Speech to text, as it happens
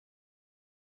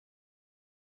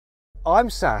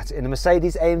I'm sat in a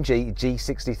Mercedes AMG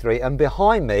G63 and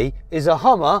behind me is a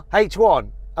Hummer H1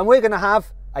 and we're going to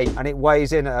have and it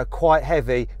weighs in at a quite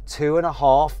heavy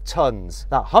 2.5 tons.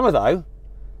 That Hummer though,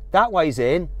 that weighs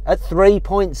in at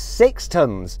 3.6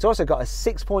 tons. It's also got a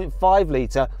 6.5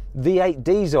 litre V8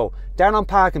 diesel. Down on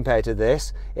power compared to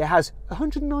this, it has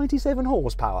 197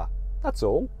 horsepower. That's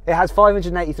all. It has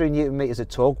 583 Newton meters of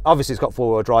torque. Obviously it's got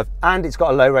four-wheel drive and it's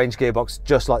got a low range gearbox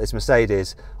just like this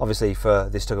Mercedes. Obviously for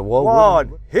this tug of war.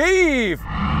 One, heave!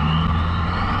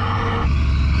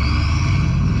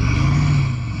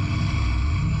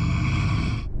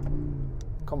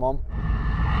 Come on.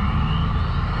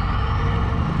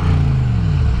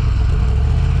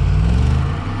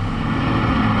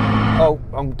 Oh,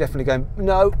 I'm definitely going,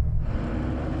 no.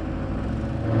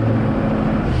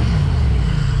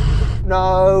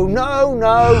 No, no,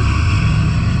 no.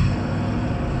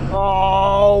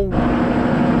 Oh.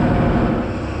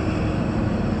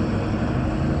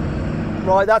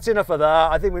 Right, that's enough of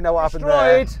that. I think we know what happened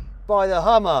there. Destroyed by the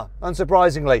Hummer,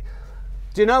 unsurprisingly.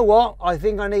 Do you know what? I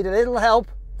think I need a little help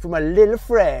from a little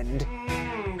friend.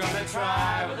 Gonna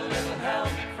try with a little help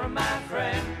from my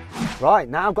friend. Right,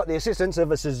 now I've got the assistance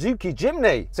of a Suzuki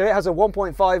Jimny. So it has a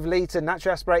 1.5 litre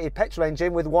naturally aspirated petrol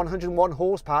engine with 101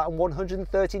 horsepower and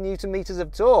 130 Newton meters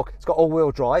of torque. It's got all-wheel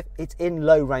drive. It's in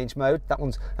low range mode. That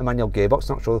one's a manual gearbox.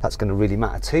 Not sure that's going to really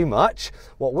matter too much.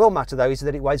 What will matter though is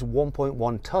that it weighs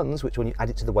 1.1 tons, which when you add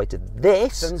it to the weight of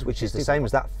this, which is the same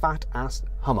as that fat ass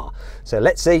Hummer. So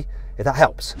let's see if that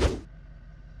helps.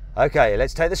 Okay,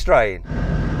 let's take the strain.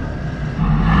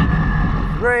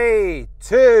 3,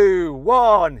 2,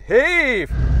 1, heave!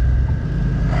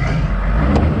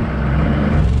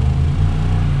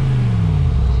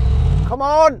 Come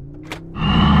on!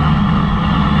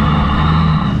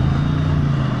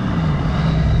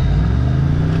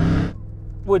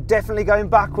 We're definitely going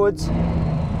backwards.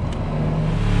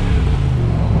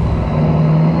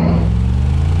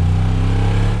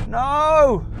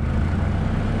 No!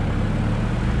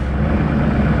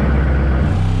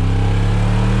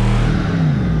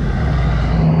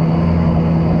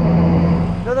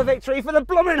 Another victory for the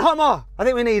blooming Hummer! I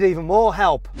think we need even more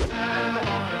help.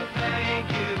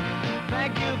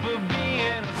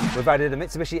 We've added a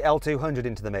Mitsubishi L200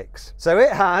 into the mix. So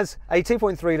it has a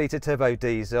 2.3 litre turbo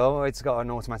diesel, it's got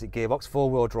an automatic gearbox,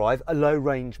 four-wheel drive, a low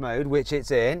range mode, which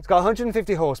it's in. It's got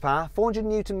 150 horsepower, 400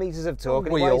 Newton meters of torque,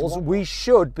 and wheels. We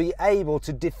should be able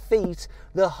to defeat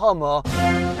the Hummer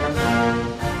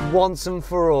once and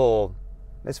for all.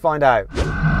 Let's find out.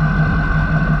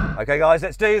 Okay guys,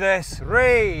 let's do this.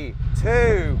 3,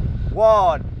 2,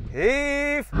 1,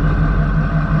 heave!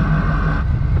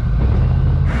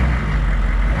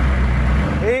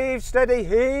 Heave, steady,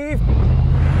 heave!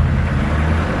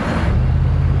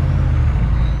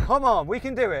 Come on, we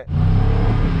can do it.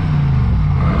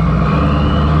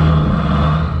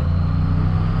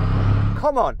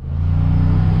 Come on.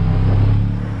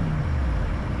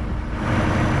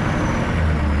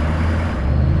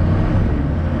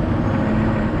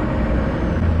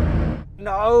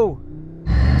 No!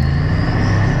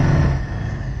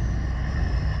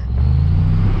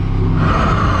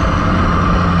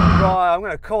 Right, I'm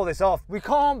going to call this off. We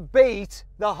can't beat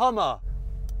the Hummer.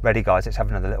 Ready guys, let's have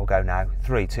another little go now.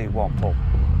 3, 2, 1, pull.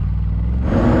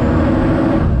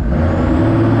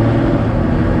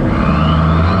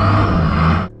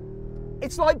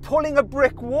 It's like pulling a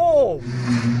brick wall.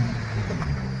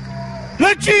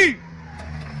 Leci!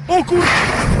 O kur...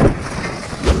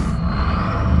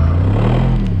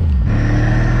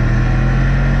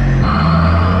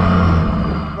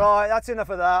 Right, that's enough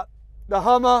of that. The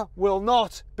Hummer will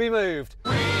not be moved.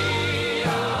 We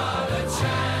are the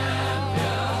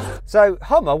champions. So,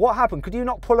 Hummer, what happened? Could you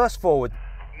not pull us forward?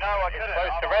 No, I couldn't. It's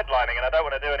close to redlining and I don't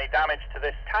want to do any damage to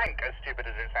this tank, as stupid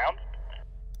as it sounds.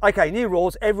 Okay, new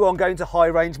rules. Everyone go into high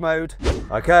range mode.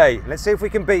 Okay, let's see if we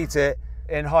can beat it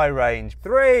in high range.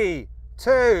 3,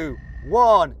 2,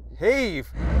 1, heave.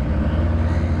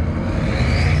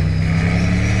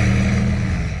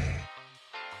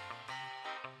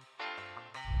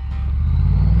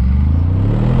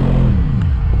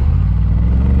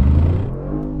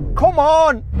 Come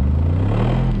on!